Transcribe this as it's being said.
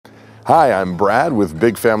Hi, I'm Brad with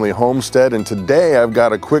Big Family Homestead, and today I've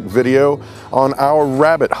got a quick video on our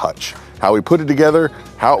rabbit hutch, how we put it together,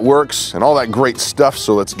 how it works, and all that great stuff,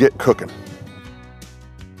 so let's get cooking.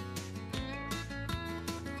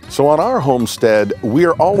 So on our homestead, we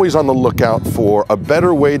are always on the lookout for a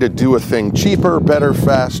better way to do a thing cheaper, better,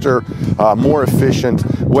 faster, more efficient.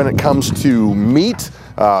 When it comes to meat,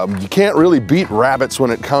 you can't really beat rabbits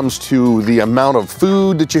when it comes to the amount of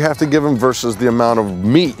food that you have to give them versus the amount of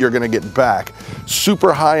meat you're gonna get back.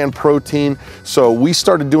 Super high in protein. So we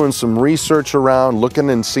started doing some research around, looking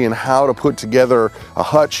and seeing how to put together a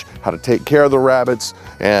hutch, how to take care of the rabbits,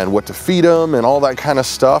 and what to feed them, and all that kind of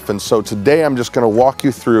stuff. And so today I'm just gonna walk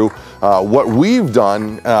you through what we've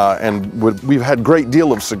done and we've had a great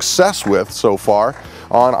deal of success with so far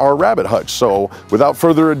on our rabbit hutch. So without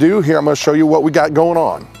further ado, here I'm going to show you what we got going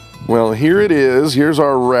on. Well, here it is. Here's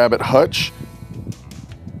our rabbit hutch,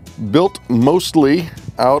 built mostly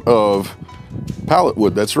out of pallet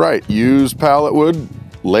wood. That's right, used pallet wood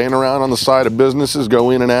laying around on the side of businesses. Go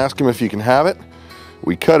in and ask them if you can have it.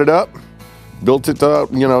 We cut it up, built it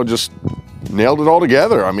up, you know, just nailed it all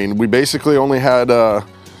together. I mean, we basically only had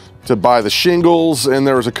to buy the shingles, and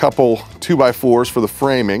there was a couple 2x4s for the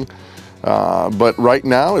framing. But right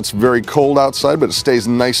now it's very cold outside, but it stays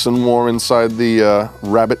nice and warm inside the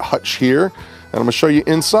rabbit hutch here. And I'm going to show you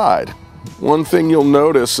inside. One thing you'll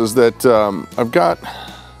notice is that I've got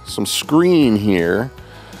some screen here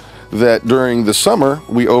that during the summer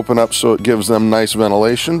we open up so it gives them nice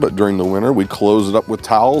ventilation, but during the winter we close it up with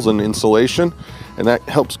towels and insulation, and that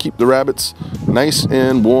helps keep the rabbits nice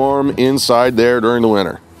and warm inside there during the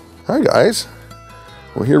winter. Hi guys.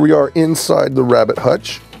 Well, here we are inside the rabbit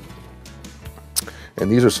hutch. And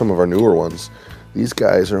these are some of our newer ones. These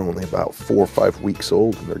guys are only about 4 or 5 weeks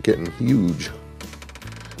old, and they're getting huge.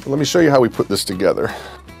 Let me show you how we put this together.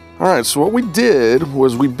 All right, so what we did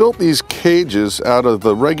was we built these cages out of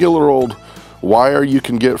the regular old wire you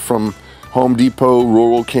can get from Home Depot,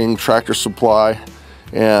 Rural King, Tractor Supply,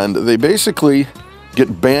 and they basically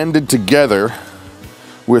get banded together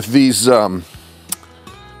with these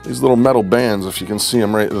little metal bands, if you can see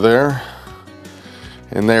them right there.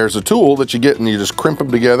 And there's a tool that you get and you just crimp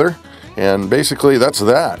them together, and basically that's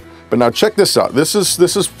that. But now check this out. This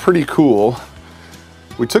is pretty cool.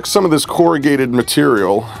 We took some of this corrugated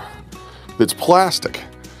material that's plastic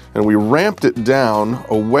and we ramped it down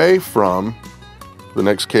away from the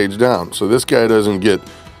next cage down, so this guy doesn't get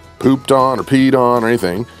pooped on or peed on or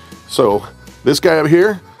anything. So this guy up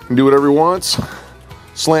here can do whatever he wants,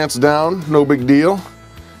 slants down, no big deal,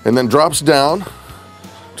 and then drops down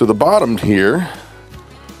to the bottom here,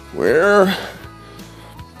 where,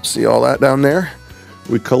 see all that down there?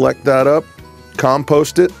 We collect that up,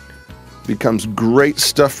 compost it, becomes great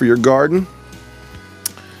stuff for your garden,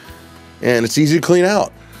 and it's easy to clean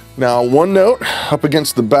out. Now, one note, up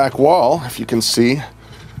against the back wall, if you can see,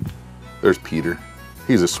 there's Peter.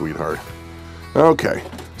 He's a sweetheart. Okay,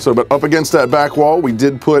 so but up against that back wall, we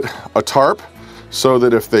did put a tarp so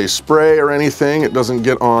that if they spray or anything, it doesn't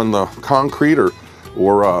get on the concrete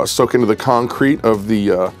or soak into the concrete of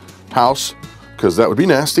the house, because that would be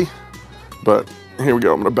nasty. But here we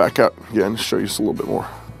go. I'm going to back out again, show you just a little bit more.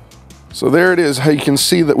 So there it is, how you can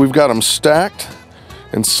see that we've got them stacked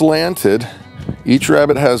and slanted. Each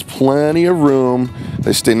rabbit has plenty of room.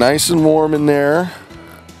 They stay nice and warm in there,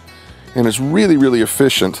 and it's really, really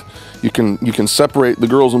efficient. You can separate the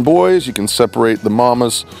girls and boys, you can separate the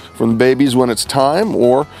mamas from the babies when it's time,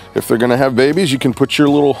 or if they're gonna have babies, you can put your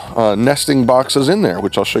little nesting boxes in there,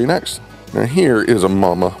 which I'll show you next. Now here is a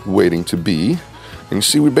mama waiting to be, and you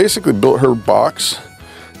see we basically built her box,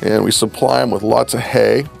 and we supply them with lots of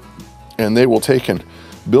hay, and they will take and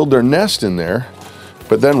build their nest in there.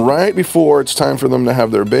 But then right before it's time for them to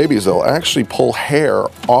have their babies, they'll actually pull hair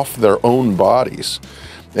off their own bodies,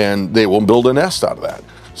 and they will build a nest out of that.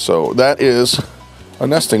 So that is a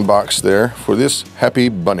nesting box there for this happy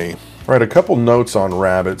bunny. All right, a couple notes on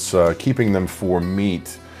rabbits, keeping them for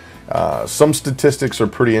meat. Some statistics are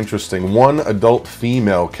pretty interesting. One adult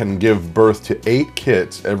female can give birth to 8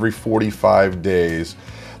 kits every 45 days.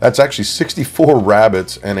 That's actually 64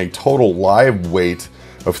 rabbits and a total live weight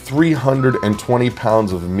of 320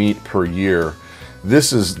 pounds of meat per year.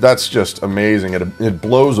 That's just amazing. It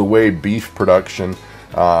blows away beef production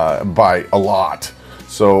by a lot.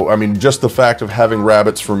 So, I mean, just the fact of having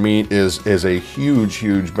rabbits for meat is a huge,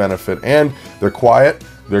 huge benefit. And they're quiet,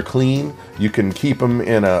 they're clean. You can keep them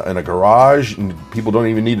in a garage, and people don't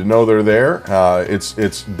even need to know they're there.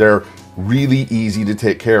 They're really easy to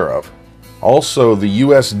take care of. Also, the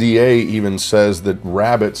USDA even says that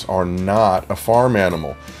rabbits are not a farm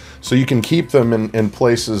animal. So you can keep them in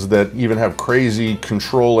places that even have crazy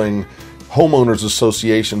controlling homeowners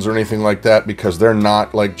associations or anything like that, because they're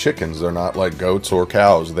not like chickens, they're not like goats or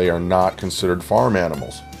cows, they are not considered farm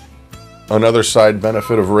animals. Another side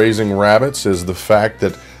benefit of raising rabbits is the fact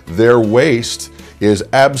that their waste is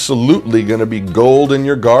absolutely going to be gold in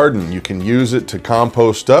your garden. You can use it to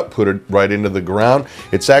compost up, put it right into the ground.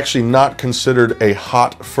 It's actually not considered a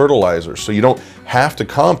hot fertilizer, so you don't have to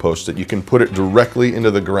compost it. You can put it directly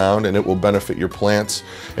into the ground and it will benefit your plants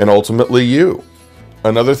and ultimately you.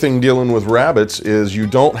 Another thing dealing with rabbits is you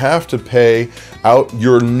don't have to pay out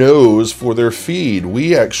your nose for their feed.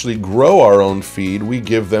 We actually grow our own feed. We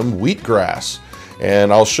give them wheatgrass.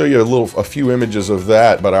 And I'll show you a few images of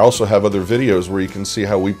that, but I also have other videos where you can see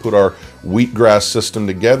how we put our wheatgrass system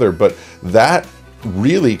together. But that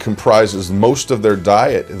really comprises most of their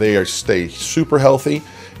diet. They stay super healthy,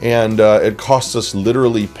 and it costs us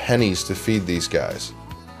literally pennies to feed these guys.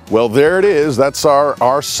 Well, there it is. That's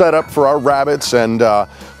our setup for our rabbits, and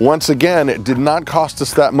once again, it did not cost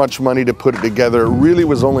us that much money to put it together. It really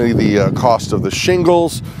was only the cost of the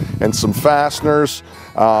shingles and some fasteners.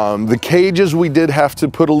 The cages we did have to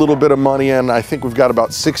put a little bit of money in. I think we've got about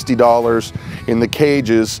 $60 in the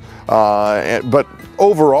cages, but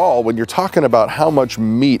overall, when you're talking about how much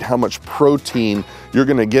meat, how much protein you're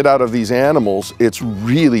going to get out of these animals, it's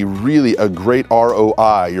really, really a great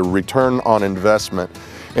ROI, your return on investment.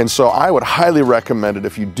 And so I would highly recommend it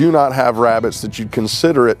if you do not have rabbits, that you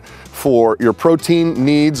consider it for your protein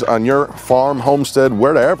needs on your farm, homestead,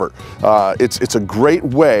 wherever. It's a great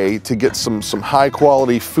way to get some high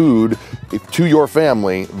quality food to your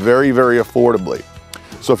family very, very affordably.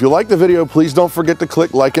 So if you like the video, please don't forget to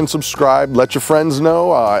click like and subscribe. Let your friends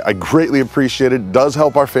know. I greatly appreciate it. It does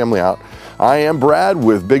help our family out. I am Brad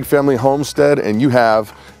with Big Family Homestead, and you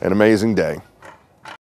have an amazing day.